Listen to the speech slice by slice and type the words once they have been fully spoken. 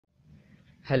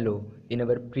Hello, in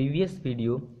our previous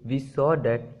video we saw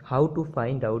that how to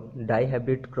find out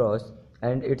dihybrid cross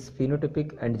and its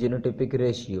phenotypic and genotypic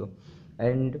ratio,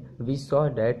 and we saw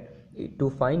that to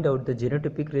find out the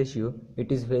genotypic ratio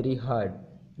it is very hard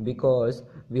because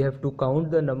we have to count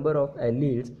the number of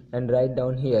alleles and write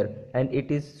down here, and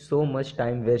it is so much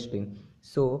time wasting.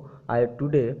 So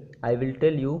today I will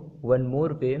tell you one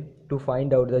more way to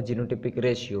find out the genotypic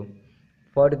ratio.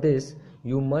 For this,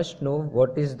 you must know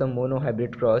what is the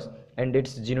monohybrid cross and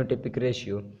its genotypic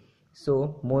ratio.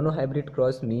 So, monohybrid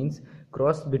cross means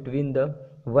cross between the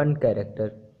one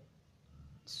character.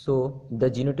 So,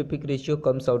 the genotypic ratio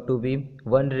comes out to be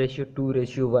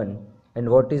 1:2:1. And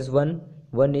what is 1?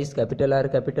 1 is capital R,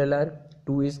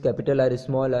 2 is capital R,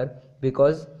 small r,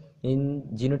 because in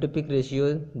genotypic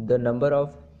ratio the number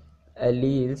of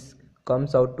alleles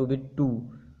comes out to be 2.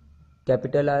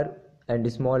 Capital R and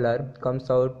small r comes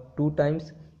out 2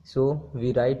 times, so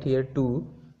we write here 2,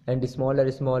 and small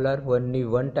r only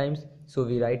 1 times, so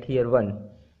we write here 1.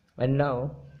 And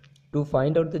now to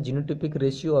find out the genotypic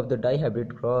ratio of the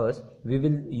dihybrid cross, we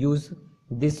will use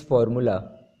this formula.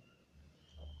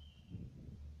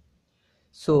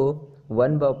 So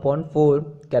 1/4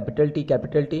 capital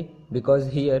T, because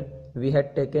here we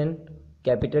had taken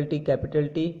capital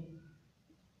T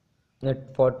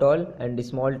for tall and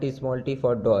small t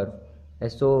for dwarf.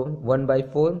 So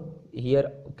 1/4 here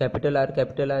capital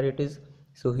R it is,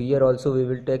 so here also we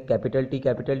will take capital T,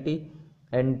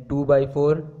 and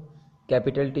 2/4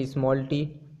 capital T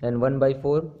and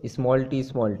 1/4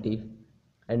 small t.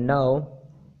 And now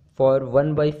for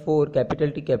 1/4 capital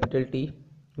T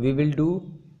we will do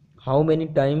how many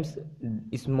times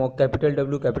small capital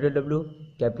W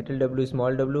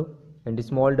small w, and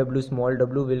small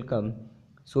w will come.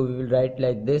 So we will write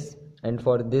like this, and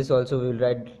for this also we will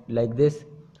write like this,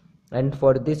 and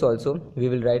for this also we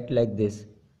will write like this.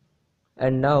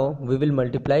 And now we will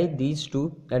multiply these two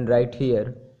and write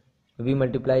here. We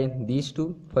multiply these two.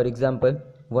 For example,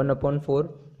 1/4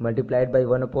 multiplied by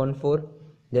 1/4,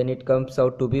 then it comes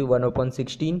out to be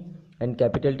 1/16, and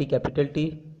capital T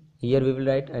here we will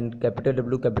write, and capital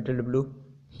W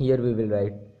here we will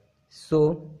write. So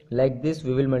like this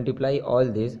we will multiply all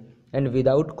this, and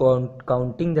without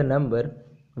counting the number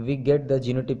we get the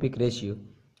genotypic ratio.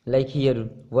 Like here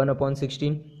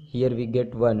 1/16, here we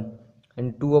get 1,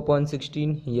 and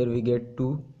 2/16, here we get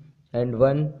 2, and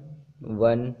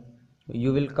 1.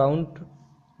 You will count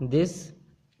this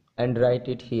and write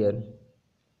it here.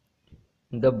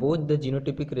 Both the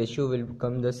genotypic ratio will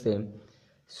become the same.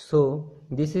 So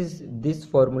this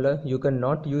formula you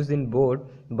cannot use in board,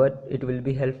 but it will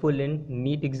be helpful in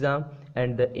NEET exam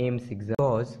and the AIMS exam.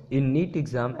 Because in NEET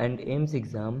exam and AIMS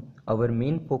exam, our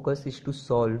main focus is to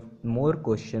solve more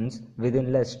questions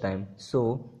within less time. So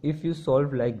if you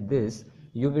solve like this,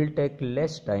 you will take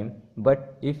less time, but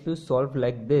if you solve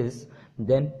like this,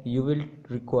 then you will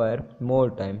require more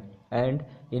time, and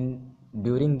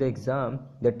during the exam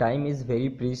the time is very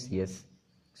precious.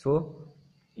 So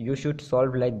you should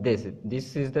solve like this. This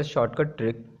is the shortcut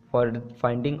trick for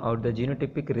finding out the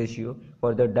genotypic ratio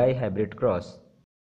for the dihybrid cross.